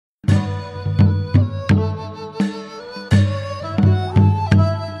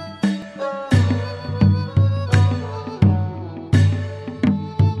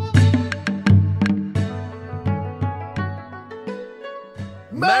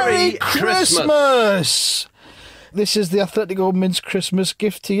Merry Christmas! This is the Athletico Mince Christmas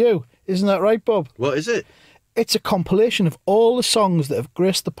gift to you. Isn't that right, Bob? What is it? It's a compilation of all the songs that have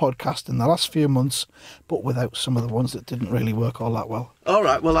graced the podcast in the last few months, but without some of the ones that didn't really work all that well. All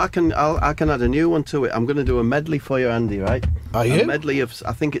right, well, I can add a new one to it. I'm going to do a medley for you, Andy, right? Are you? A medley of,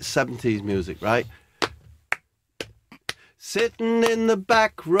 I think it's 70s music, right? Sitting in the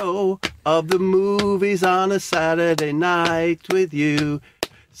back row of the movies on a Saturday night with you.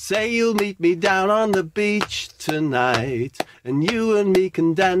 Say you'll meet me down on the beach tonight, and you and me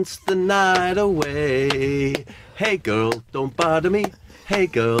can dance the night away. Hey girl, don't bother me. Hey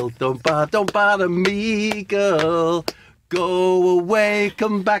girl, don't bother me, girl. Go away,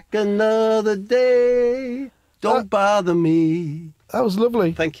 come back another day. Don't bother me. That was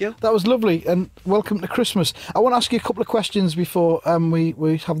lovely. Thank you. That was lovely, and welcome to Christmas. I want to ask you a couple of questions before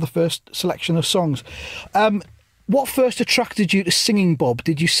we have the first selection of songs. What first attracted you to singing, Bob?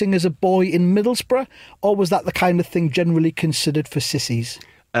 Did you sing as a boy in Middlesbrough, or was that the kind of thing generally considered for sissies?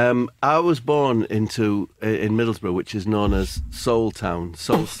 I was born in Middlesbrough, which is known as Soul Town.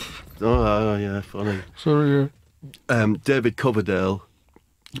 Oh yeah, funny. Sorry. David Coverdale,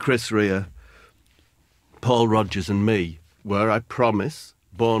 Chris Rea, Paul Rodgers and me were, I promise,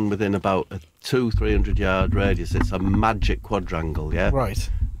 born within about a 200-300 yard radius. It's a magic quadrangle, yeah? Right.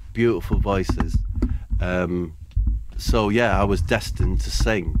 Beautiful voices. So, yeah, I was destined to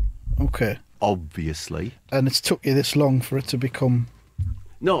sing. Okay. Obviously. And it's took you this long for it to become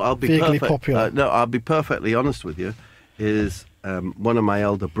vaguely popular? I'll be perfectly honest with you. One of my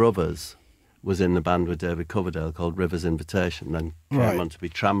elder brothers was in the band with David Coverdale called River's Invitation, then came on to be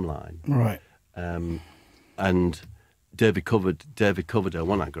Tramline. Right. And David Coverdale,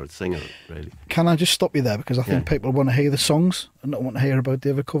 one that good singer, really. Can I just stop you there, because I think people want to hear the songs and not want to hear about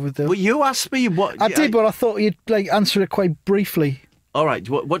David Coverdale. Well, you asked me what I did, but I thought you'd answer it quite briefly. All right.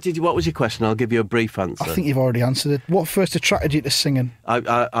 What was your question? I'll give you a brief answer. I think you've already answered it. What first attracted you to singing?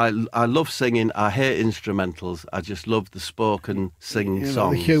 I love singing. I hate instrumentals. I just love the spoken singing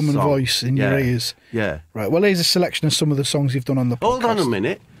songs. The human voice in your ears. Yeah. Right. Well, here's a selection of some of the songs you've done on the podcast. Hold on a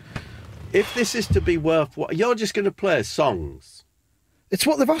minute. If this is to be worth what you're just going to play songs. It's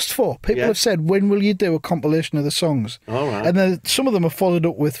what they've asked for. People have said, when will you do a compilation of the songs? All right. And then some of them are followed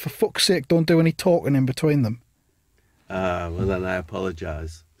up with, for fuck's sake, don't do any talking in between them. Well, then I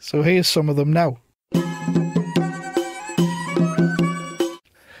apologise. So here's some of them now.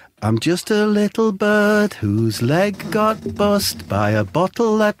 I'm just a little bird whose leg got bust by a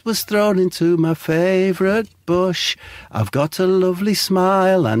bottle that was thrown into my favourite bush. I've got a lovely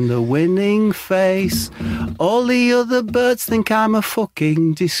smile and a winning face. All the other birds think I'm a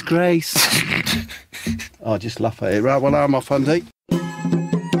fucking disgrace. Oh, just laugh at it. Right, well, I'm off, Andy.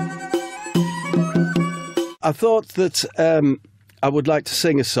 I thought that I would like to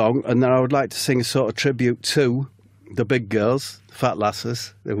sing a song, and then I would like to sing a sort of tribute to the big girls, the fat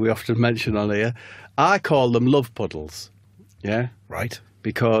lasses that we often mention on here. I call them love puddles. Yeah? Right.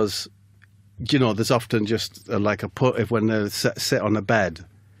 Because, there's often just like when they sit on a bed,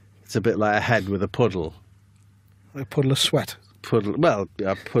 it's a bit like a head with a puddle. A puddle of sweat.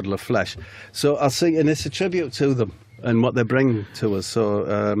 A puddle of flesh. So I'll sing, and it's a tribute to them and what they bring to us. So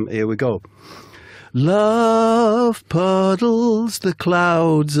here we go. Love puddles, the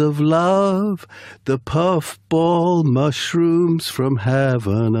clouds of love, the puffball mushrooms from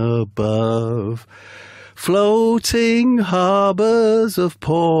heaven above. Floating harbours of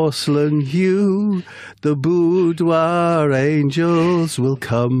porcelain hue, the boudoir angels will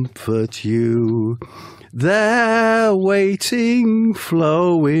comfort you. They're waiting,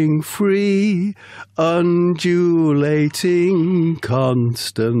 flowing free, undulating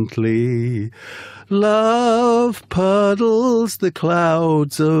constantly. Love puddles, the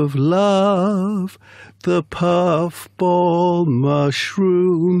clouds of love, the puffball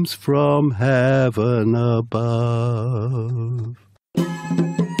mushrooms from heaven above.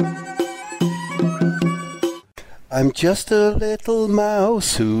 I'm just a little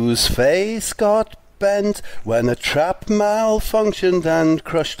mouse whose face got bent when a trap malfunctioned and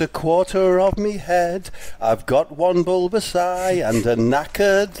crushed a quarter of me head. I've got one bulbous eye and a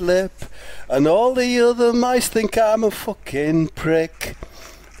knackered lip, and all the other mice think I'm a fucking prick.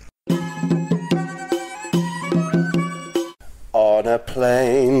 On a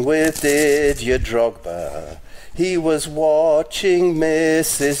plane with Didier Drogba, he was watching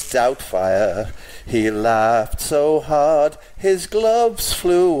Mrs. Doubtfire. He laughed so hard his gloves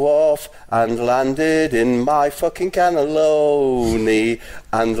flew off and landed in my fucking cannelloni.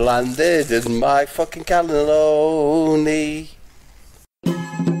 And landed in my fucking cannelloni.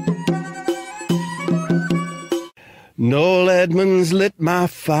 Noel Edmonds lit my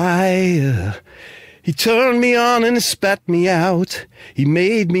fire. He turned me on and spat me out. He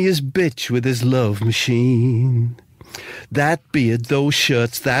made me his bitch with his love machine. That beard, those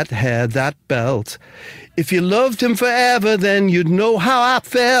shirts, that hair, that belt. If you loved him forever, then you'd know how I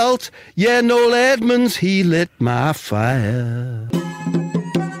felt. Yeah, Noel Edmonds, he lit my fire.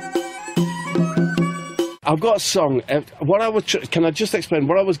 I've got a song. What I was can I just explain?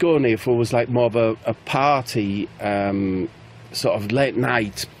 What I was going here for was like more of a party, sort of late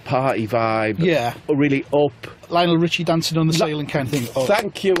night party vibe. Yeah, really up. Lionel Richie dancing on the ceiling kind of thing. Oh.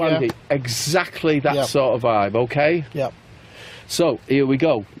 Thank you, Andy. Yeah. Exactly that sort of vibe. Okay. Yeah. So here we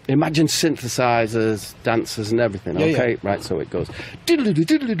go. Imagine synthesizers, dancers, and everything. Okay, right. So it goes.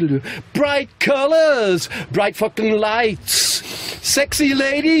 Bright colours, bright fucking lights, sexy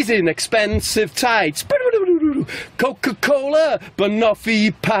ladies in expensive tights. Coca-Cola,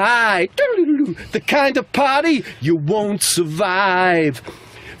 banoffee pie. The kind of party you won't survive.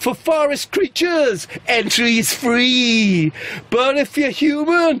 For forest creatures, entry is free. But if you're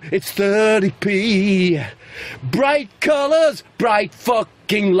human, it's 30p. Bright colours, bright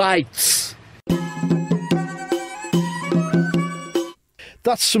fucking lights.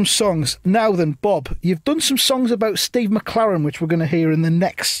 That's some songs. Now then, Bob, you've done some songs about Steve McClaren, which we're going to hear in the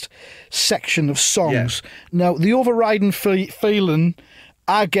next section of songs. Yeah. Now, the overriding feeling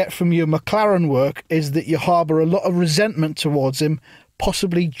I get from your McClaren work is that you harbour a lot of resentment towards him,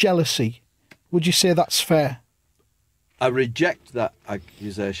 possibly jealousy. Would you say that's fair? I reject that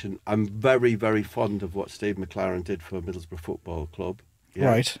accusation. I'm very, very fond of what Steve McClaren did for Middlesbrough Football Club. Yeah.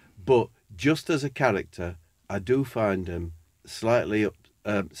 Right. But just as a character, I do find him slightly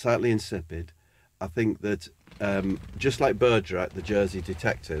insipid. I think that just like Bergerac, the Jersey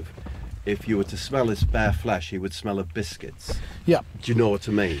detective, if you were to smell his bare flesh, he would smell of biscuits. Yeah. Do you know what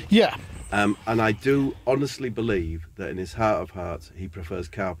I mean? Yeah. And I do honestly believe that in his heart of hearts, he prefers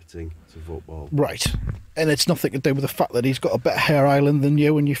carpeting to football. Right. And it's nothing to do with the fact that he's got a better hair island than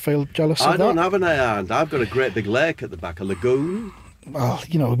you and you feel jealous of that? I don't have an hair island. I've got a great big lake at the back, a lagoon. Well,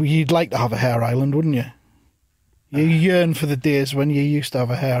 you know, you'd like to have a hair island, wouldn't you? You yearn for the days when you used to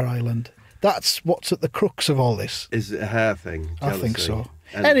have a hair island. That's what's at the crux of all this. Is it a hair thing? Jealousy? I think so.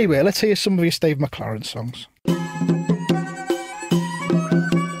 Anyway, let's hear some of your Steve McClaren songs.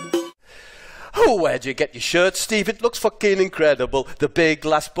 Oh, where'd you get your shirt, Steve? It looks fucking incredible. The big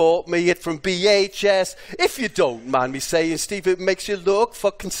lass bought me it from BHS. If you don't mind me saying, Steve, it makes you look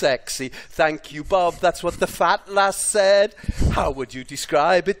fucking sexy. Thank you, Bob. That's what the fat lass said. How would you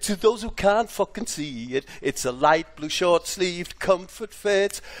describe it to those who can't fucking see it? It's a light blue short-sleeved comfort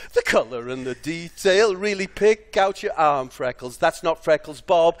fit. The colour and the detail really pick out your arm freckles. That's not freckles,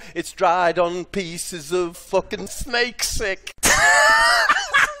 Bob. It's dried on pieces of fucking snake sick.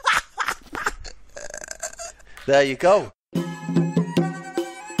 There you go.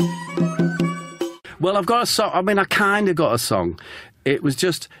 Well, I've got a song. I mean, I kind of got a song. It was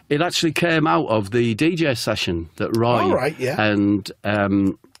just, it actually came out of the DJ session that Roy and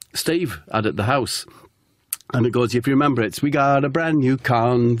Steve had at the house. And it goes, if you remember, it's "We got a brand new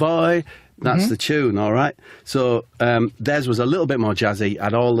convoy." That's the tune, all right? So theirs was a little bit more jazzy,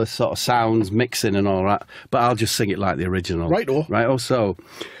 had all the sort of sounds mixing and all that, but I'll just sing it like the original. Right-o. So...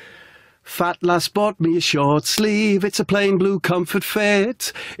 Fat lass bought me a short sleeve, it's a plain blue comfort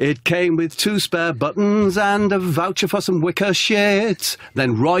fit. It came with 2 spare buttons and a voucher for some wicker shit.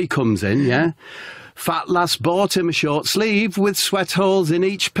 Then Roy comes in, yeah? Fat lass bought him a short sleeve with sweat holes in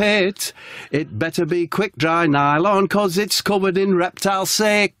each pit. It better be quick dry nylon, 'cause it's covered in reptile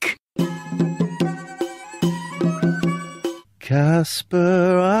sick.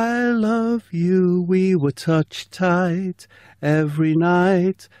 Casper, I love you, we were touched tight every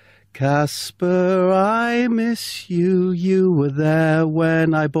night. Casper, I miss you, you were there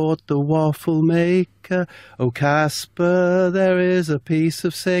when I bought the waffle maker. Oh Casper, there is a piece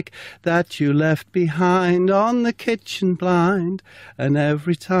of sick that you left behind on the kitchen blind, and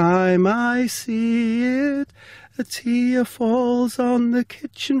every time I see it, a tear falls on the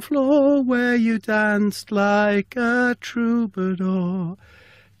kitchen floor where you danced like a troubadour.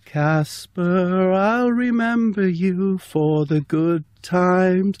 Casper, I'll remember you for the good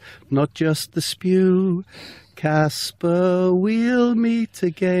times, not just the spew. Casper, we'll meet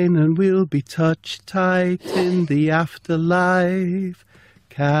again and we'll be touched tight in the afterlife.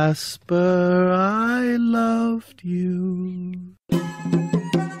 Casper, I loved you.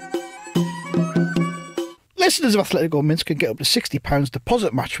 Listeners of Athletico Mince can get up to £60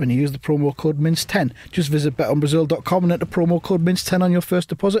 deposit match when you use the promo code Mince10. Just visit betonbrazil.com and enter promo code Mince10 on your first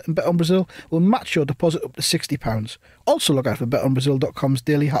deposit, and Bet on Brazil will match your deposit up to £60. Also look out for betonbrazil.com's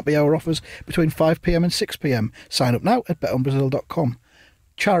daily happy hour offers between 5pm and 6pm. Sign up now at betonbrazil.com.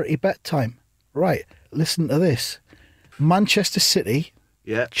 Charity bet time. Right, listen to this. Manchester City,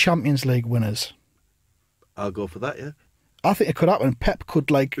 Yeah, Champions League winners. I'll go for that, yeah. I think it could happen. Pep could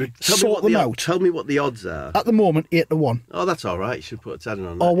Tell me sort what them the out. Tell me what the odds are. At the moment, 8-1. Oh, that's all right. You should put a tenner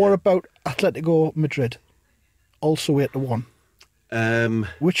on that. Or what yeah. about Atletico Madrid? Also 8-1.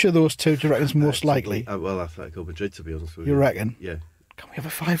 Which of those two do you reckon is most likely? Well, Atletico Madrid, to be honest with you. You reckon? Yeah. Can we have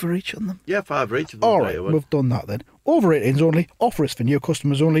a fiver each on them? Yeah, 5 for each of them. All right, we've done that then. Over 18s only. Offer is for new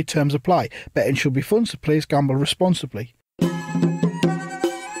customers only. Terms apply. Betting should be fun, so please gamble responsibly. We're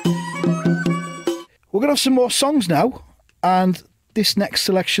going to have some more songs now, and this next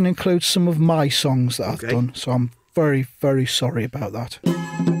selection includes some of my songs that I've done, so I'm very, very sorry about that.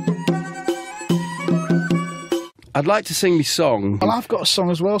 I'd like to sing me song. Well, I've got a song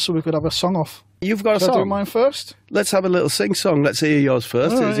as well, so we could have a song off. You've got a Shall I do song? mine first? Let's have a little sing song. Let's hear yours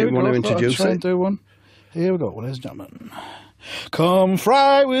first. All right, If here you we want go. to I'll introduce try it. and do one. Here we go, ladies and gentlemen. Come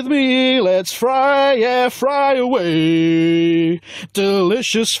fry with me, let's fry, yeah, fry away.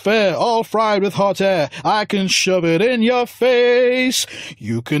 Delicious fare, all fried with hot air. I can shove it in your face.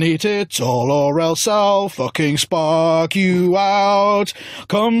 You can eat it all, or else I'll fucking spark you out.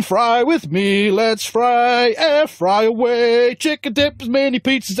 Come fry with me, let's fry, air fry away. Chicken dips, mini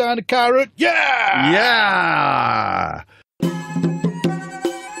pizzas, and a carrot, yeah! Yeah!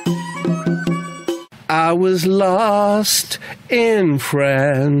 I was lost in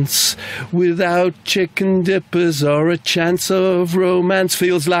France without chicken dippers or a chance of romance.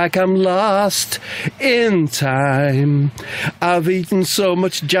 Feels like I'm lost in time. I've eaten so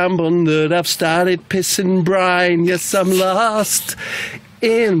much jambon that I've started pissing brine. Yes, I'm lost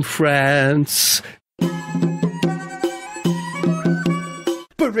in France.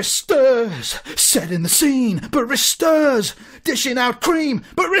 Baristas, setting the scene. Baristas, dishing out cream.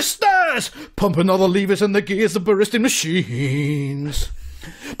 Baristas, pumping all the levers and the gears of baristing machines.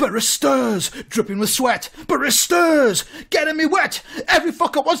 Baristas, dripping with sweat. Baristas, getting me wet. Every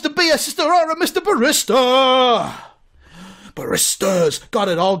fucker wants to be a sister or a Mr. Barista. Baristas, got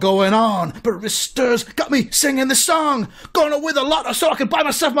it all going on. Baristas, got me singing the song. Gonna win a lotto so I can buy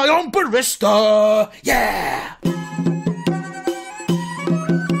myself my own barista. Yeah!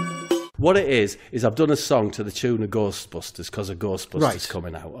 What it is I've done a song to the tune of Ghostbusters because of Ghostbusters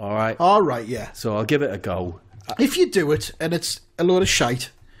coming out, all right? All right, yeah. So I'll give it a go. If you do it and it's a load of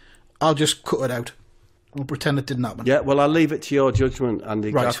shite, I'll just cut it out. We'll pretend it didn't happen. Yeah, well, I'll leave it to your judgment, Andy.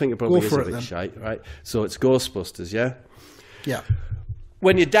 Right. I think it probably Go is for a it bit then. shite, right? So it's Ghostbusters, yeah? Yeah.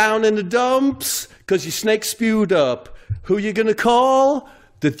 When you're down in the dumps because your snake spewed up, who you going to call?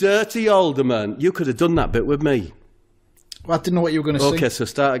 The dirty alderman. You could have done that bit with me. Well, I didn't know what you were going to Okay, sing. so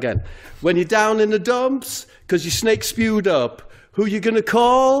start again. When you're down in the dumps because your snake spewed up, who you going to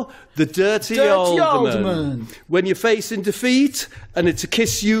call? The dirty alderman. When you're facing defeat and it's a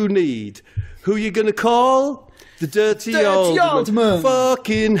kiss you need, who you going to call? The dirty alderman.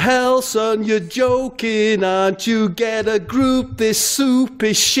 Fucking hell, son, you're joking, aren't you? Get a group, this soup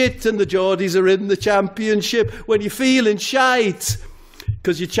is shit and the Geordies are in the championship. When you're feeling shite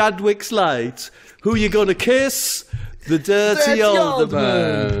because you're Chadwick's light, who you going to kiss? The dirty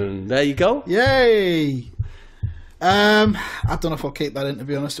alderman. There you go. Yay! I don't know if I'll keep that in, to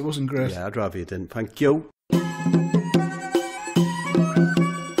be honest. It wasn't great. Yeah, I'd rather you didn't. Thank you.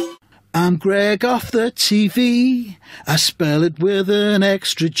 I'm Greg off the TV. I spell it with an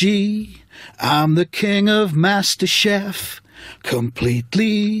extra G. I'm the king of MasterChef.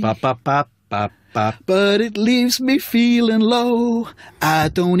 Completely. Ba, ba, ba, ba, ba. But it leaves me feeling low. I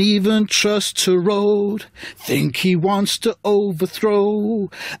don't even trust Tyrone. Think he wants to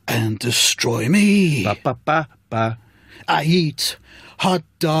overthrow and destroy me. Ba, ba, ba, ba. I eat hot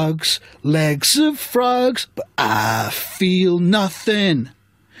dogs, legs of frogs, but I feel nothing.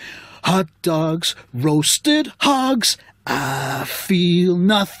 Hot dogs, roasted hogs, I feel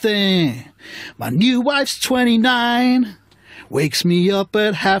nothing. My new wife's 29. Wakes me up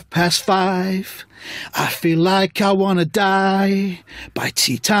at 5:30. I feel like I want to die by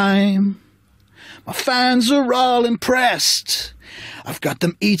tea time. My fans are all impressed. I've got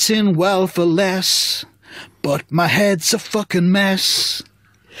them eating well for less. But my head's a fucking mess.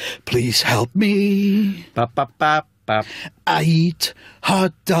 Please help me. Ba, ba, ba, ba. I eat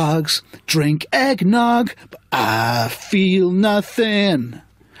hot dogs, drink eggnog, but I feel nothing.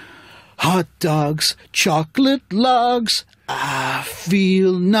 Hot dogs, chocolate logs, I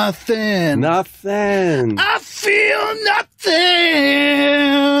feel nothing. Nothing. I feel nothing.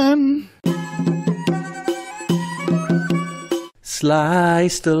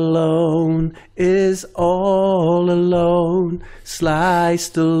 Sliced alone is all alone.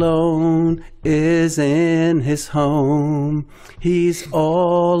 Sliced alone is in his home. He's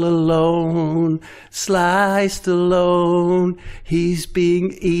all alone. Sliced alone. He's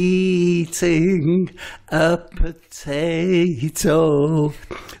been eating a potato.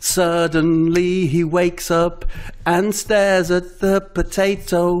 Suddenly he wakes up and stares at the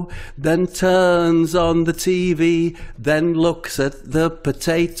potato, then turns on the TV, then looks at the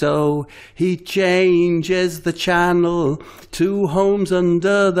potato. He changes the channel to Homes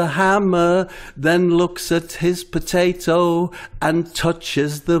Under the Hammer, then looks at his potato and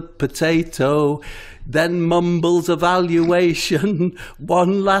touches the potato. Then mumbles evaluation,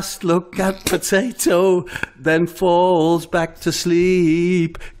 one last look at potato, then falls back to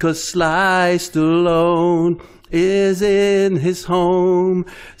sleep, 'cause sliced alone is in his home.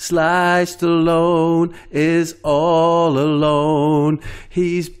 Sliced alone is all alone.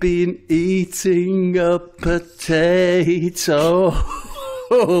 He's been eating a potato.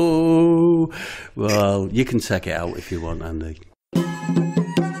 Well, you can check it out if you want, Andy.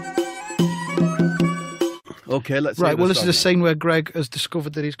 Okay, let's Right, well, this is a scene where Greg has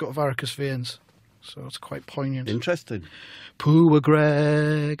discovered that he's got varicose veins. So it's quite poignant. Interesting. Poor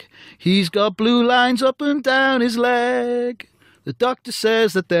Greg, he's got blue lines up and down his leg. The doctor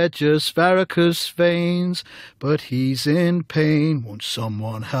says that they're just varicose veins, but he's in pain. Won't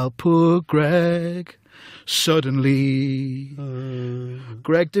someone help poor Greg? Suddenly,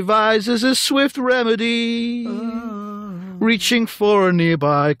 Greg devises a swift remedy. Reaching for a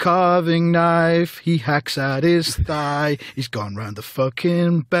nearby carving knife, he hacks at his thigh. He's gone round the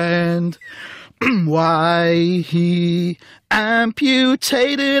fucking bend. Why he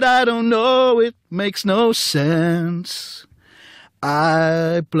amputated, I don't know, it makes no sense.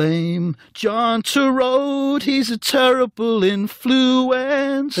 I blame John Turode, he's a terrible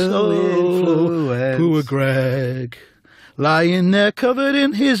influence. Poor Greg, lying there covered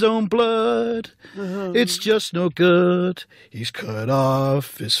in his own blood. It's just no good, he's cut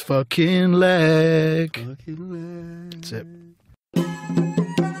off his fucking leg. That's it.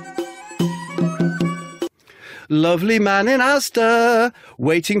 Lovely man in Asda,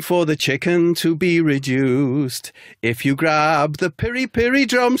 waiting for the chicken to be reduced. If you grab the piri-piri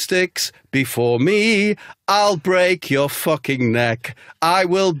drumsticks before me, I'll break your fucking neck. I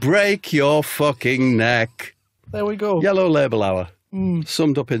will break your fucking neck. There we go. Yellow Label Hour,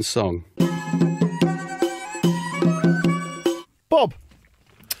 summed up in song. Bob,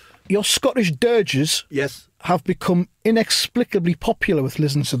 your Scottish dirges Yes. have become inexplicably popular with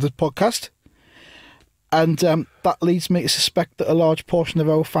listeners of the podcast. And that leads me to suspect that a large portion of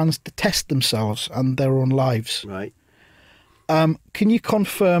our fans detest themselves and their own lives. Right. Can you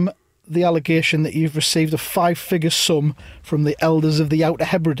confirm the allegation that you've received a 5-figure sum from the elders of the Outer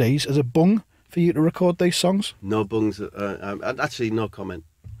Hebrides as a bung for you to record these songs? No bungs. Actually, no comment.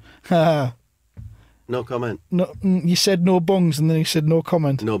 No, No comment. you said no bungs and then you said no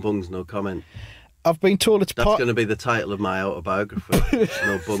comment. No bungs, no comment. I've been told it's That's going to be the title of my autobiography.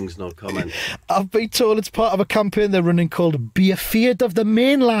 No bungs, no comment. I've been told it's part of a campaign they're running called Be Afeard of the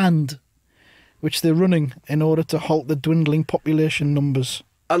Mainland, which they're running in order to halt the dwindling population numbers.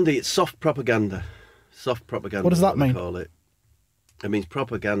 Andy, it's soft propaganda. Soft propaganda. What does that mean? Call it. It means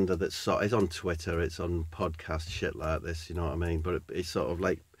propaganda that's it's on Twitter, it's on podcast, shit like this, you know what I mean? But it's sort of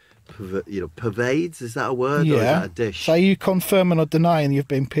like, pervades, is that a word? Yeah. Or is that a dish? So are you confirming or denying you've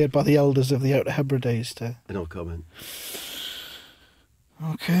been paid by the elders of the Outer Hebrides to... No comment.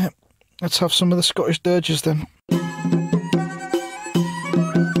 Okay, let's have some of the Scottish dirges then.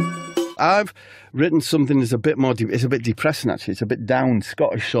 I've written something that's a bit more, it's a bit depressing actually, it's a bit down,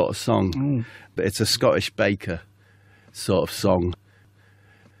 Scottish sort of song, but it's a Scottish baker sort of song.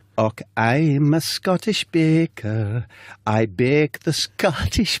 Och, I'm a Scottish baker, I bake the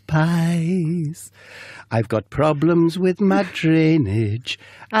Scottish pies. I've got problems with my drainage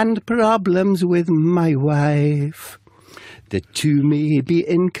and problems with my wife. The two may be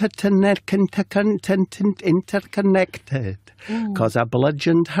interconnected, 'cause I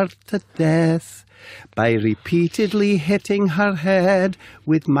bludgeoned her to death by repeatedly hitting her head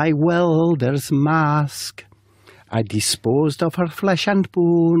with my welder's mask. I disposed of her flesh and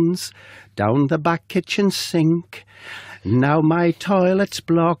bones down the back kitchen sink. Now my toilet's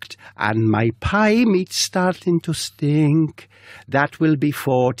blocked and my pie meat's starting to stink. That will be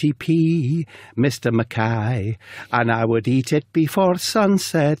 40p, Mr. Mackay, and I would eat it before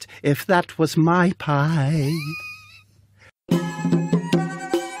sunset if that was my pie.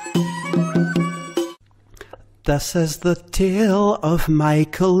 This is the tale of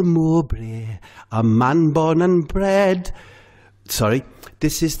Michael Mowbray, a man born and bred.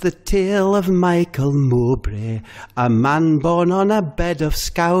 This is the tale of Michael Mowbray, a man born on a bed of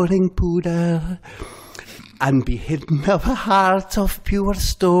scouring powder, and behidden of a heart of pure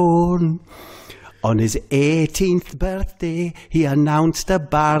stone. On his 18th birthday, he announced a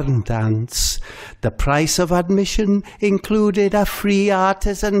barn dance. The price of admission included a free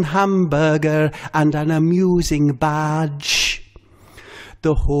artisan hamburger and an amusing badge.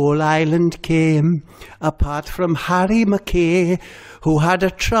 The whole island came, apart from Harry Mackay, who had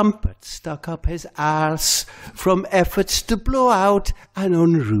a trumpet stuck up his arse from efforts to blow out an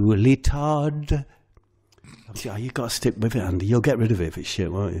unruly Todd. You got to stick with it, Andy. You'll get rid of it if it's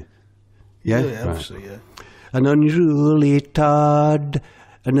shit, won't you? Yeah, obviously, yeah. An unruly Todd,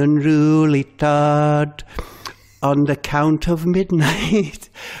 an unruly Todd. On the count of midnight,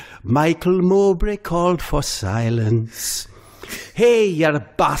 Michael Mowbray called for silence. "Hey, you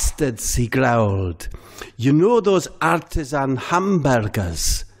bastards," he growled. "You know those artisan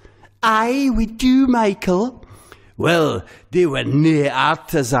hamburgers?" "Aye, we do, Michael." "Well, they were nae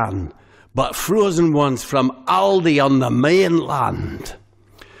artisan, but frozen ones from Aldi on the mainland."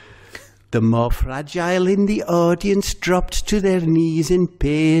 The more fragile in the audience dropped to their knees in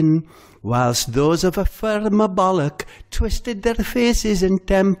pain, whilst those of a firmer bollock twisted their faces in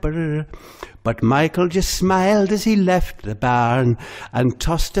temper. But Michael just smiled as he left the barn and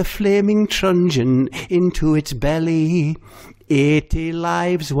tossed a flaming truncheon into its belly. 80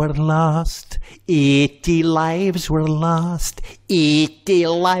 lives were lost, 80 lives were lost, 80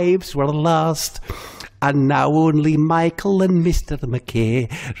 lives were lost. And now only Michael and Mr. Mackay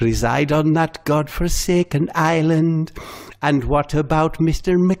reside on that God-forsaken island. And what about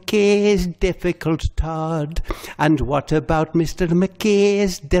Mr. Mackay's difficult Todd? And what about Mr.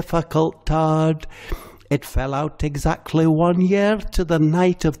 Mackay's difficult Todd? It fell out exactly 1 year to the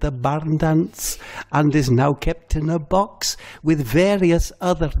night of the barn dance, and is now kept in a box with various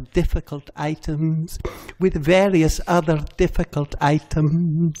other difficult items.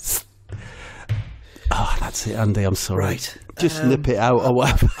 Oh, that's it, Andy, I'm sorry. Right. Just nip it out or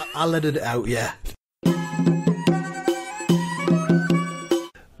whatever. I'll edit it out, yeah.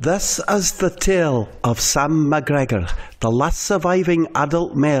 This is the tale of Sam McGregor, the last surviving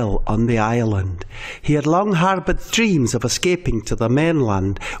adult male on the island. He had long harboured dreams of escaping to the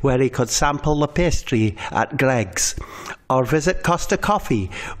mainland, where he could sample the pastry at Greg's, or visit Costa Coffee,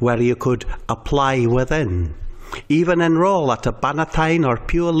 where he could apply within. Even enroll at a Bannatyne or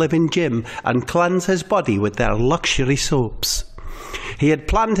Pure Living gym and cleanse his body with their luxury soaps. He had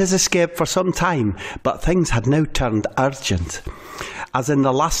planned his escape for some time, but things had now turned urgent. As in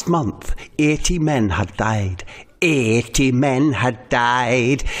the last month, 80 men had died. 80 men had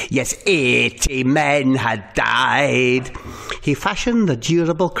died. Yes, 80 men had died. He fashioned the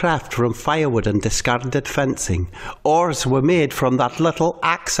durable craft from firewood and discarded fencing. Oars were made from that little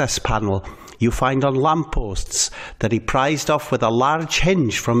access panel you find on lampposts that he prized off with a large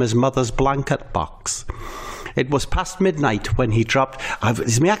hinge from his mother's blanket box. It was past midnight when he dropped...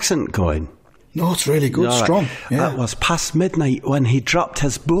 Is my accent going? No, it's really good, strong. Yeah. It was past midnight when he dropped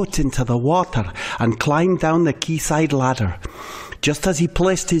his boat into the water and climbed down the quayside ladder. Just as he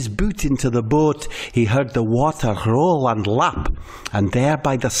placed his boot into the boat, he heard the water roll and lap, and there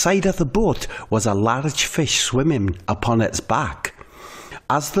by the side of the boat was a large fish swimming upon its back.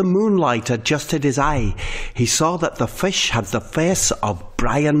 As the moonlight adjusted his eye, he saw that the fish had the face of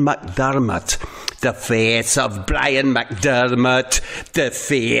Brian McDermott. The face of Brian McDermott. The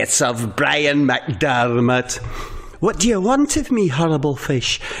face of Brian McDermott. "What do you want of me, horrible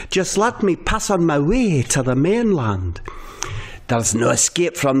fish? Just let me pass on my way to the mainland." "There's no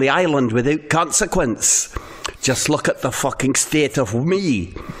escape from the island without consequence. Just look at the fucking state of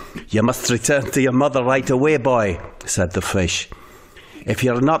me." "You must return to your mother right away, boy," said the fish. "If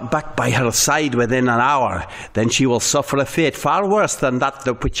you're not back by her side within an hour, then she will suffer a fate far worse than that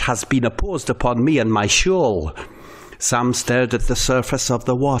which has been imposed upon me and my shoal." Sam stared at the surface of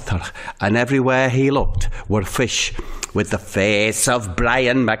the water, and everywhere he looked were fish with the face of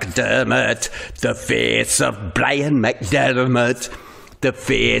Brian McDermott. The face of Brian McDermott. The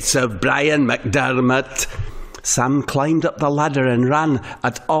face of Brian McDermott. Sam climbed up the ladder and ran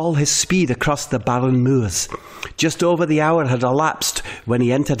at all his speed across the barren moors. Just over the hour had elapsed when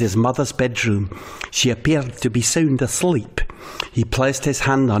he entered his mother's bedroom. She appeared to be sound asleep. He placed his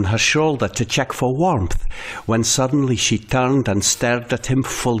hand on her shoulder to check for warmth, when suddenly she turned and stared at him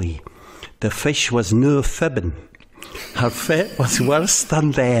fully. The fish was no fibbing. Her fate was worse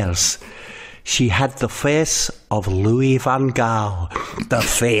than theirs. She had the face of Louis van Gaal. The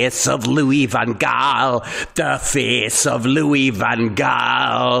face of Louis van Gaal. The face of Louis van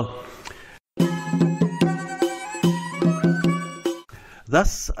Gaal.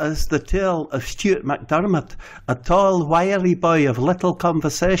 This is the tale of Stuart MacDermot, a tall, wiry boy of little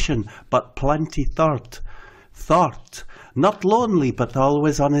conversation, but plenty thought. Thought, not lonely, but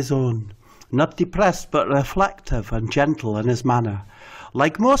always on his own. Not depressed, but reflective and gentle in his manner.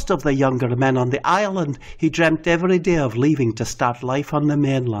 Like most of the younger men on the island, he dreamt every day of leaving to start life on the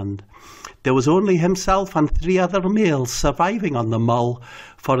mainland. There was only himself and 3 other males surviving on the Mull,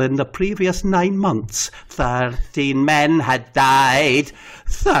 for in the previous 9 months, 13 men had died.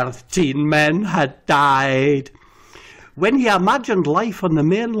 13 men had died. When he imagined life on the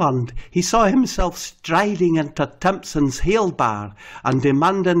mainland, he saw himself striding into Timpson's Hale Bar and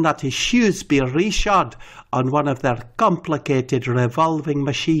demanding that his shoes be reshod on one of their complicated revolving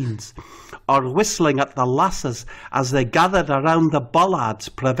machines, or whistling at the lasses as they gathered around the bollards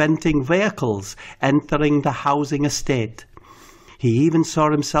preventing vehicles entering the housing estate. He even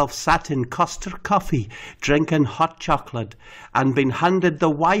saw himself sat in Costa Coffee, drinking hot chocolate, and been handed the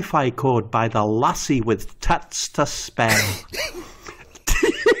Wi-Fi code by the lassie with tits to spare.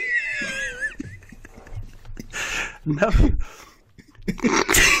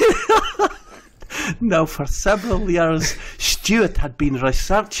 Now, for several years, Stuart had been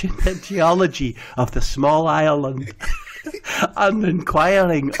researching the geology of the small island and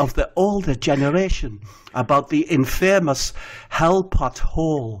inquiring of the older generation about the infamous Hellpot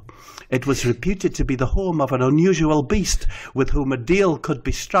Hole. It was reputed to be the home of an unusual beast with whom a deal could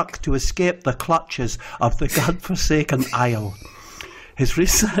be struck to escape the clutches of the godforsaken isle. His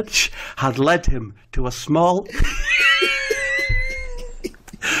research had led him to a small...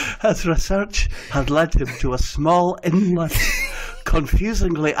 His research had led him to a small inlet,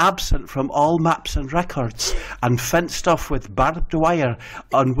 confusingly absent from all maps and records, and fenced off with barbed wire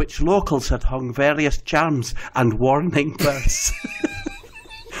on which locals had hung various charms and warning birds.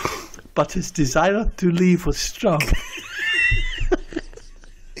 But his desire to leave was strong.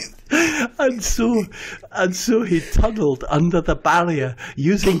 and so he tunnelled under the barrier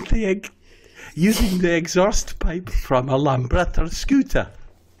using the exhaust pipe from a Lambretta scooter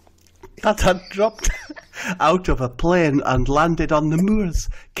that had dropped out of a plane and landed on the moors,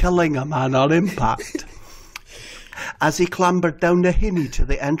 killing a man on impact. As he clambered down the hinny to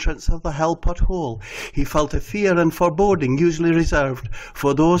the entrance of the Hellpot Hole, he felt a fear and foreboding usually reserved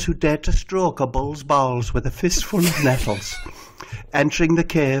for those who dared to stroke a bull's bowels with a fistful of nettles. Entering the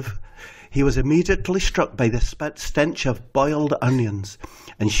cave, he was immediately struck by the stench of boiled onions,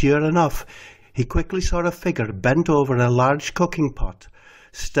 and sure enough, he quickly saw a figure bent over a large cooking pot,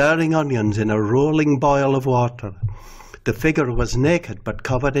 stirring onions in a rolling boil of water. The figure was naked but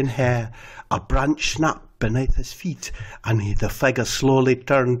covered in hair. A branch snapped beneath his feet, and the figure slowly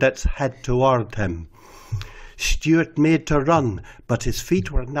turned its head toward him. Stuart made to run, but his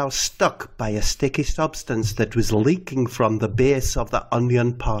feet were now stuck by a sticky substance that was leaking from the base of the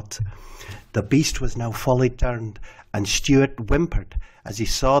onion pot. The beast was now fully turned, and Stuart whimpered as he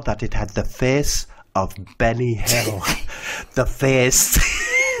saw that it had the face of Benny Hill. The face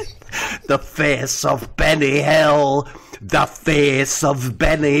of Benny Hill. The face of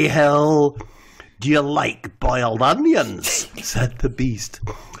Benny Hill. Do you like boiled onions? Said the beast.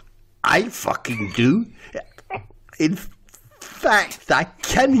 I fucking do. In fact, I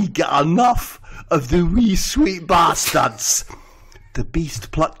can't get enough of the wee sweet bastards. The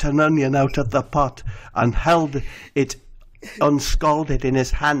beast plucked an onion out of the pot and held it unscalded in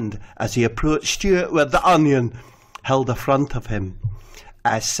his hand as he approached Stuart with the onion held in front of him.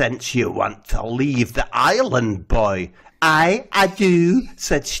 I sense you want to leave the island, boy. I do,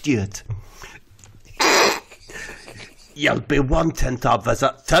 said Stuart. You'll be wanting to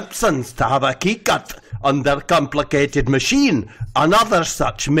visit Timpson's to have a key-cut on their complicated machine and other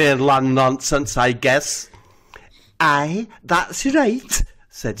such mainland nonsense, I guess. Aye, that's right,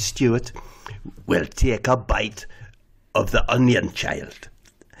 said Stuart. We'll take a bite of the onion, child.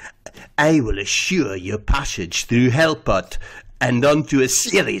 I will assure you passage through Hellpot and onto a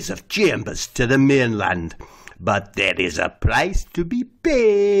series of chambers to the mainland. But there is a price to be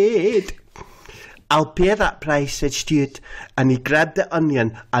paid. I'll pay that price, said Stuart, and he grabbed the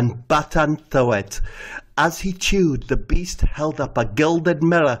onion and bit into it. As he chewed, the beast held up a gilded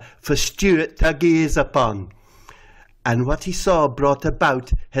mirror for Stuart to gaze upon. And what he saw brought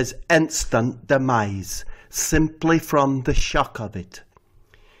about his instant demise, simply from the shock of it.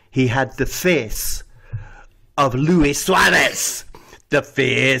 He had the face of Luis Suarez. The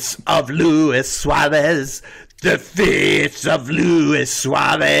face of Luis Suarez. The face of Luis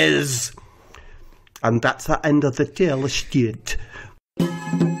Suarez. And that's the end of the tale of Stuart.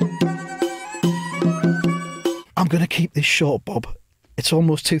 I'm going to keep this short, Bob. It's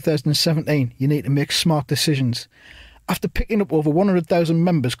almost 2017. You need to make smart decisions. After picking up over 100,000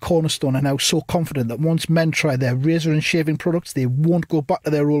 members, Cornerstone are now so confident that once men try their razor and shaving products, they won't go back to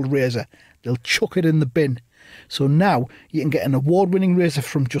their old razor. They'll chuck it in the bin. So now you can get an award-winning razor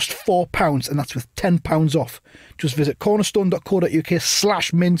from just £4, and that's with £10 off. Just visit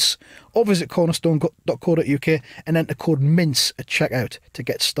cornerstone.co.uk/mince or visit cornerstone.co.uk and enter code MINCE at checkout to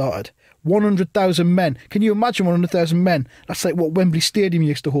get started. 100,000 men. Can you imagine 100,000 men? That's like what Wembley Stadium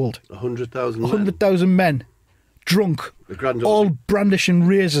used to hold. 100,000 men. 100,000 men. Drunk. All brandishing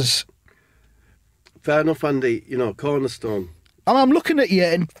razors. Fair enough, Andy. You know, Cornerstone. And I'm looking at you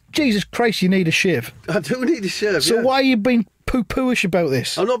and, Jesus Christ, you need a shave. I do need a shave, So why are you being poo-pooish about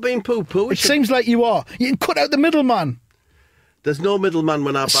this? I'm not being poo-pooish. It seems like you are. You can cut out the middleman. There's no middleman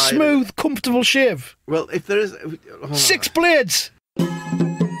when I buy Smooth, comfortable shave. Well, if there is... 6 blades.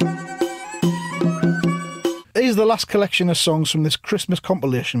 These are the last collection of songs from this Christmas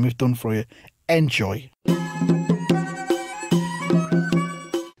compilation we've done for you. Enjoy.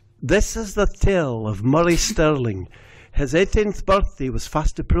 This is the tale of Murray Sterling. His 18th birthday was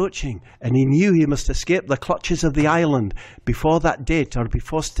fast approaching, and he knew he must escape the clutches of the island before that date, or be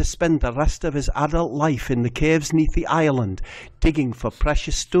forced to spend the rest of his adult life in the caves neath the island, digging for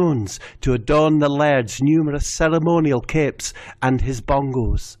precious stones to adorn the laird's numerous ceremonial capes and his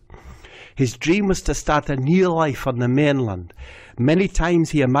bongos. His dream was to start a new life on the mainland. Many times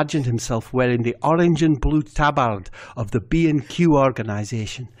he imagined himself wearing the orange and blue tabard of the B&Q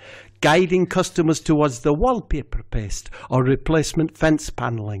organisation, guiding customers towards the wallpaper paste or replacement fence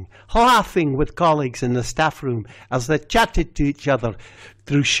panelling, laughing with colleagues in the staff room as they chatted to each other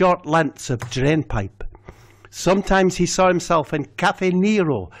through short lengths of drainpipe. Sometimes he saw himself in Cafe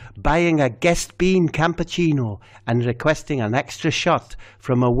Nero buying a guest bean cappuccino and requesting an extra shot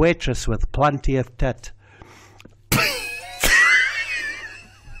from a waitress with plenty of tit.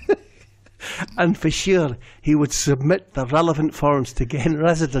 And for sure, he would submit the relevant forms to gain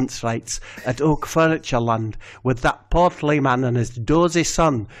residence rights at Oak Furnitureland with that portly man and his dozy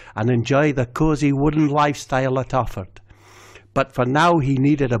son and enjoy the cosy wooden lifestyle it offered. But for now he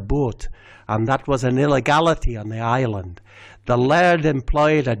needed a boat, and that was an illegality on the island. The laird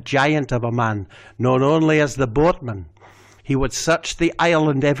employed a giant of a man, known only as the boatman. He would search the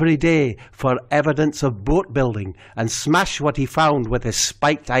island every day for evidence of boat building and smash what he found with his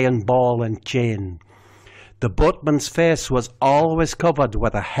spiked iron ball and chain. The boatman's face was always covered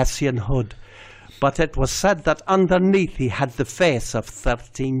with a Hessian hood, but it was said that underneath he had the face of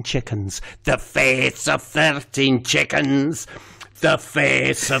 13 chickens. The face of 13 chickens! The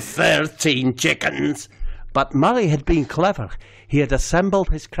face of 13 chickens! But Murray had been clever. He had assembled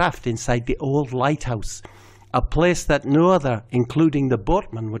his craft inside the old lighthouse, a place that no other, including the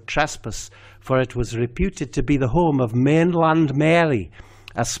boatman, would trespass, for it was reputed to be the home of mainland Mary,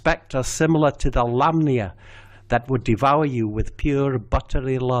 a spectre similar to the Lamnia that would devour you with pure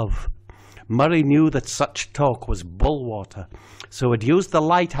buttery love. Murray knew that such talk was bullwater, so had used the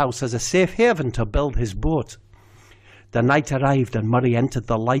lighthouse as a safe haven to build his boat. The night arrived and Murray entered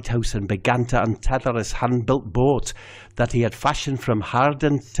the lighthouse and began to untether his hand-built boat that he had fashioned from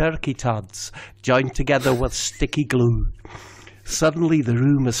hardened turkey tods, joined together with sticky glue. Suddenly the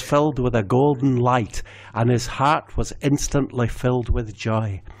room was filled with a golden light, and his heart was instantly filled with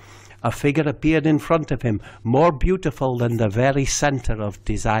joy. A figure appeared in front of him, more beautiful than the very centre of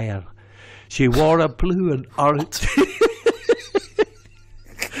desire. She wore a blue and orange...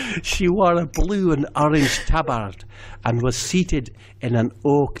 She wore a blue and orange tabard and was seated in an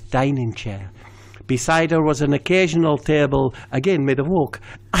oak dining chair. Beside her was an occasional table, again made of oak,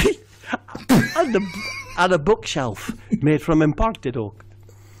 and a bookshelf made from imported oak.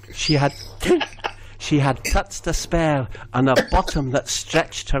 She had tuts to spare and a bottom that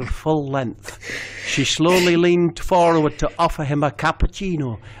stretched her full length. She slowly leaned forward to offer him a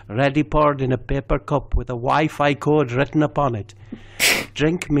cappuccino, ready poured in a paper cup with a Wi-Fi code written upon it.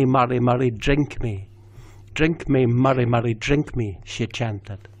 "Drink me, Murray, Murray, drink me. Drink me, Murray, Murray, drink me," she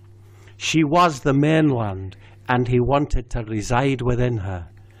chanted. She was the mainland, and he wanted to reside within her.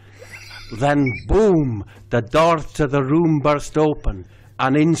 Then, boom, the door to the room burst open,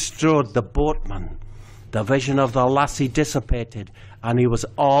 and in strode the boatman. The vision of the lassie dissipated, and he was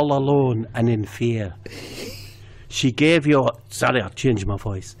all alone and in fear. She gave you... Sorry, I'll change my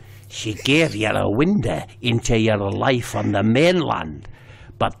voice. She gave you a window into your life on the mainland,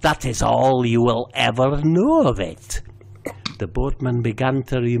 but that is all you will ever know of it. The boatman began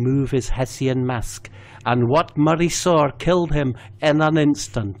to remove his Hessian mask, and what Murray saw killed him in an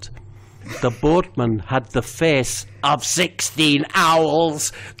instant. The boatman had the face of 16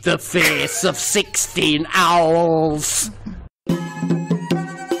 owls. The face of 16 owls.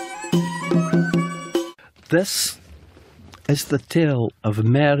 This is the tale of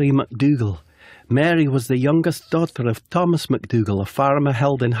Mary MacDougall. Mary was the youngest daughter of Thomas MacDougall, a farmer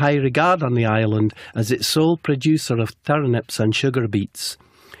held in high regard on the island as its sole producer of turnips and sugar beets.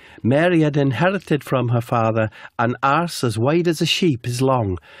 Mary had inherited from her father an arse as wide as a sheep is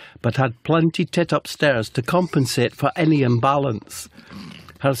long, but had plenty tit upstairs to compensate for any imbalance.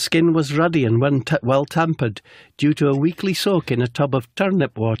 Her skin was ruddy and well-tempered, due to a weekly soak in a tub of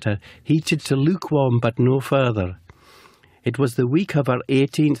turnip water, heated to lukewarm but no further. It was the week of her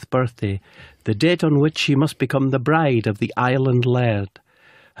 18th birthday, the date on which she must become the bride of the island laird.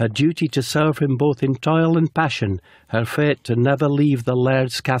 Her duty to serve him both in toil and passion, her fate to never leave the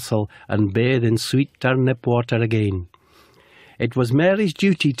laird's castle and bathe in sweet turnip water again. It was Mary's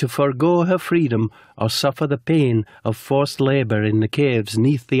duty to forego her freedom or suffer the pain of forced labour in the caves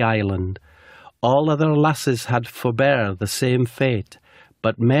neath the island. All other lasses had forbear the same fate,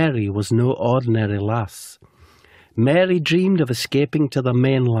 but Mary was no ordinary lass. Mary dreamed of escaping to the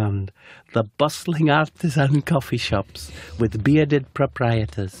mainland, the bustling artisan coffee shops with bearded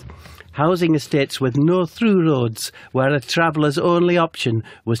proprietors, housing estates with no through roads where a traveller's only option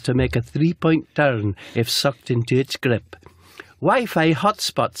was to make a three-point turn if sucked into its grip. Wi-Fi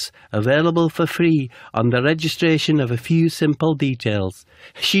hotspots available for free on the registration of a few simple details.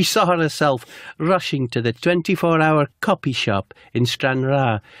 She saw herself rushing to the 24-hour copy shop in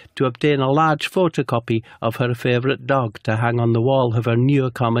Stranraer to obtain a large photocopy of her favourite dog to hang on the wall of her new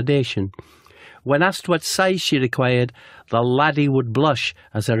accommodation. When asked what size she required, the laddie would blush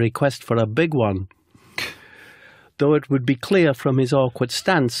as a request for a big one, though it would be clear from his awkward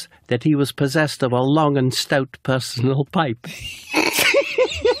stance that he was possessed of a long and stout personal pipe.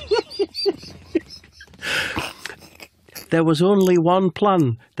 There was only one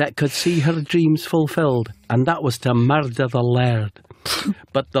plan that could see her dreams fulfilled, and that was to murder the laird.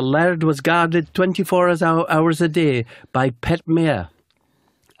 But the laird was guarded 24 hours a day by Pet Mare,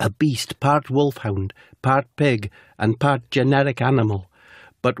 a beast part wolfhound, part pig, and part generic animal,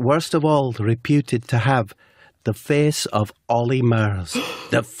 but worst of all reputed to have the face of Ollie Mers.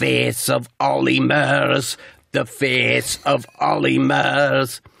 The face of Ollie Mers. The face of Ollie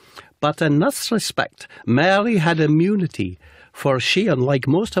Mers. But in this respect, Mary had immunity, for she, unlike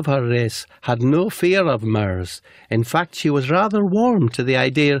most of her race, had no fear of Mers. In fact, she was rather warm to the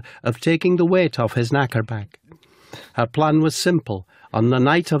idea of taking the weight off his knackerback. Her plan was simple. On the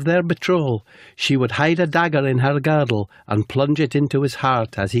night of their betrothal, she would hide a dagger in her girdle and plunge it into his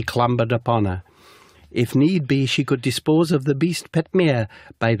heart as he clambered upon her. If need be, she could dispose of the beast Pet Mare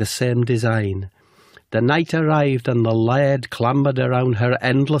by the same design. The night arrived and the laird clambered around her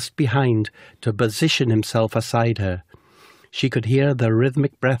endless behind to position himself aside her. She could hear the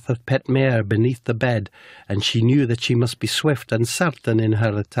rhythmic breath of Pet Mare beneath the bed, and she knew that she must be swift and certain in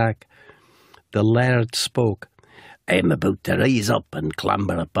her attack. The laird spoke. "I'm about to rise up and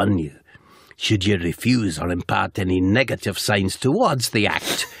clamber upon you. Should you refuse or impart any negative signs towards the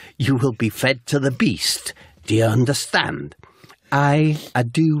act, you will be fed to the beast. Do you understand?" "Aye, I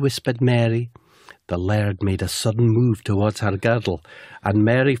do," whispered Mary. The laird made a sudden move towards her girdle, and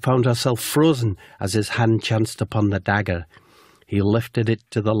Mary found herself frozen as his hand chanced upon the dagger. He lifted it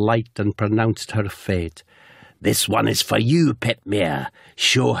to the light and pronounced her fate. "This one is for you, Pet Mare.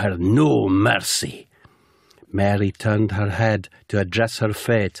 Show her no mercy." Mary turned her head to address her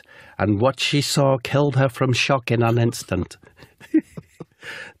fate, and what she saw killed her from shock in an instant.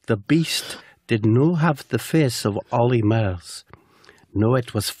 The beast did not have the face of Ollie Mers. No,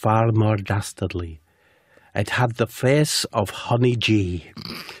 it was far more dastardly. It had the face of Honey G.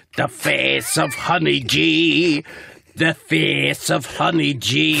 The face of Honey G! The face of Honey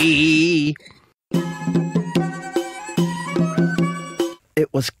G!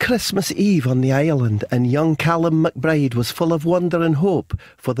 It was Christmas Eve on the island, and young Callum McBride was full of wonder and hope,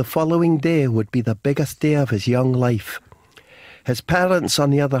 for the following day would be the biggest day of his young life. His parents, on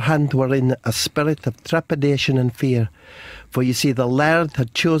the other hand, were in a spirit of trepidation and fear, for you see the laird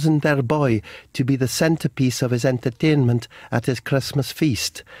had chosen their boy to be the centrepiece of his entertainment at his Christmas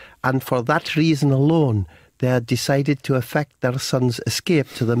feast, and for that reason alone they had decided to effect their son's escape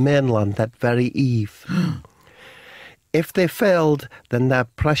to the mainland that very eve. If they failed, then their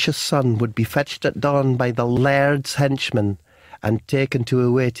precious son would be fetched at dawn by the laird's henchmen and taken to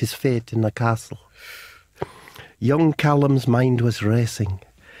await his fate in the castle. Young Callum's mind was racing.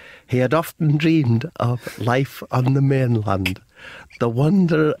 He had often dreamed of life on the mainland, The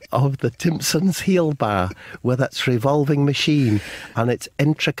wonder of the Timpson's heel bar with its revolving machine and its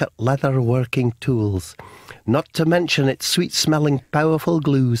intricate leather-working tools. Not to mention its sweet-smelling, powerful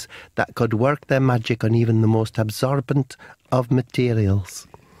glues that could work their magic on even the most absorbent of materials.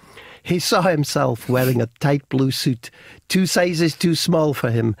 He saw himself wearing a tight blue suit, 2 sizes too small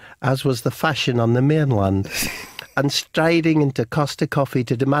for him, as was the fashion on the mainland, and striding into Costa Coffee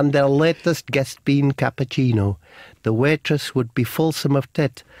to demand their latest guest bean cappuccino. The waitress would be fulsome of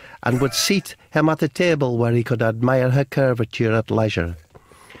tit and would seat him at a table where he could admire her curvature at leisure.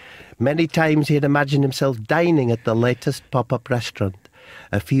 Many times he had imagined himself dining at the latest pop-up restaurant,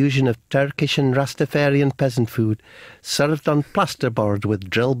 a fusion of Turkish and Rastafarian peasant food, served on plasterboard with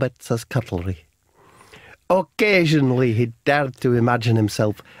drill bits as cutlery. Occasionally he dared to imagine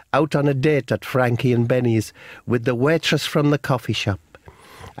himself out on a date at Frankie and Benny's with the waitress from the coffee shop.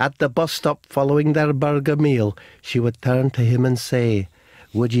 At the bus stop following their burger meal, she would turn to him and say,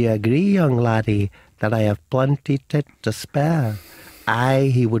 "Would you agree, young laddie, that I have plenty tit to spare?"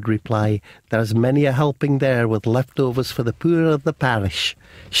 "Aye," he would reply, "there's many a helping there with leftovers for the poor of the parish."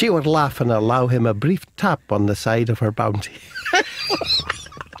 She would laugh and allow him a brief tap on the side of her bounty.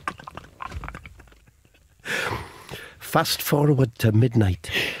 Fast forward to midnight.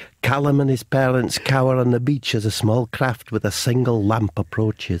 Callum and his parents cower on the beach as a small craft with a single lamp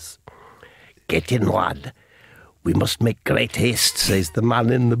approaches. "Get in, lad. We must make great haste," says the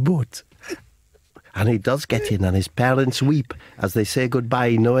man in the boat. And he does get in, and his parents weep as they say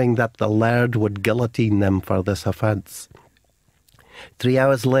goodbye, knowing that the laird would guillotine them for this offence. 3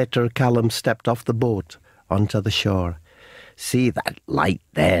 hours later, Callum stepped off the boat onto the shore. "See that light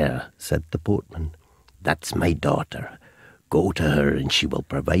there," said the boatman. "That's my daughter. Go to her and she will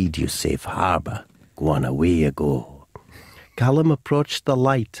provide you safe harbour. Go on, away you go." Callum approached the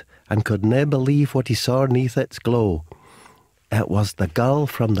light and could nae believe what he saw neath its glow. It was the girl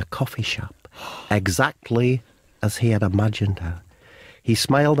from the coffee shop, exactly as he had imagined her. He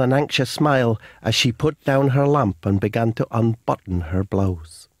smiled an anxious smile as she put down her lamp and began to unbutton her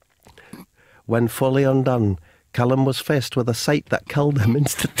blouse. When fully undone, Callum was faced with a sight that killed him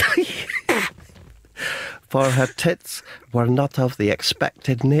instantly. For her tits were not of the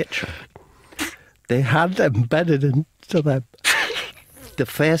expected nature. They had embedded into them the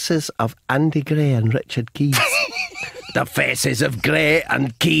faces of Andy Gray and Richard Keys. The faces of Gray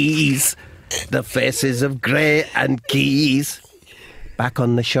and Keys. The faces of Gray and Keys. Back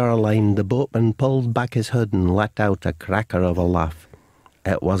on the shoreline, the boatman pulled back his hood and let out a cracker of a laugh.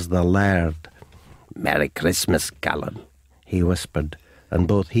 It was the laird. "Merry Christmas, Callum," he whispered, and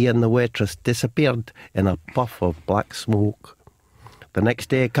both he and the waitress disappeared in a puff of black smoke. The next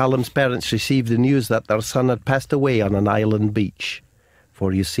day, Callum's parents received the news that their son had passed away on an island beach.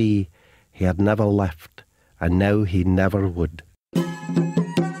 For you see, he had never left, and now he never would.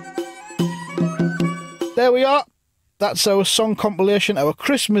 There we are. That's our song compilation, our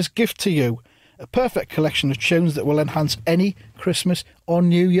Christmas gift to you. A perfect collection of tunes that will enhance any Christmas or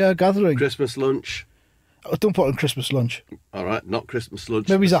New Year gathering. Christmas lunch. Oh, don't put on Christmas lunch. All right, not Christmas lunch.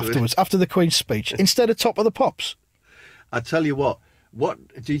 Maybe it's afterwards, after the Queen's speech, instead of Top of the Pops. I tell you what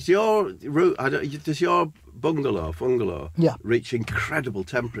does your bungalow reach incredible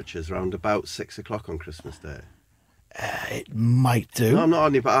temperatures around about 6 o'clock on Christmas Day? It might do. No, not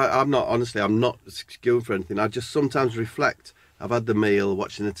only, but I'm not skewed for anything. I just sometimes reflect. I've had the meal,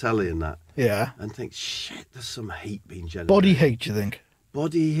 watching the telly and that. Yeah. And think, shit, there's some heat being generated. Body heat, you think?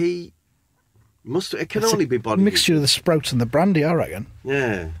 Body heat. It can only be body mixture heat. of the sprouts and the brandy, I reckon.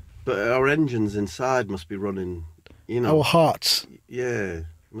 Yeah, but our engines inside must be running, you know. Our hearts. Yeah,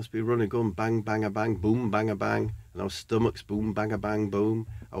 must be running, going bang, bang, a bang, boom, bang, a bang. And our stomachs, boom, bang, a bang, boom.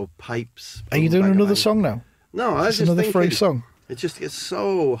 Our pipes. Are you doing another song now? No, I was just another thinking, free song. It just gets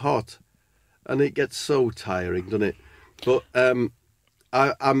so hot, and it gets so tiring, doesn't it? But I'm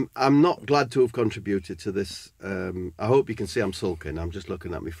not glad to have contributed to this. I hope you can see I'm sulking. I'm just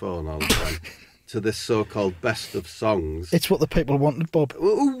looking at my phone all the time. To this so-called best of songs. It's what the people wanted, Bob.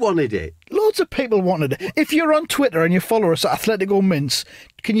 Who wanted it? Loads of people wanted it. If you're on Twitter and you follow us at Athletico Mince,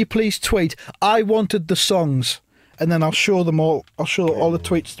 can you please tweet, "I wanted the songs," and then I'll show them all. I'll show all the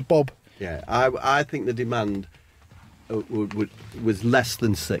tweets to Bob. Yeah, I think the demand was less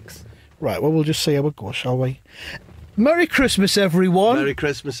than 6. Right, well, we'll just see how it goes, shall we? Merry Christmas, everyone. Merry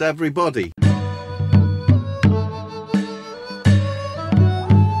Christmas, everybody.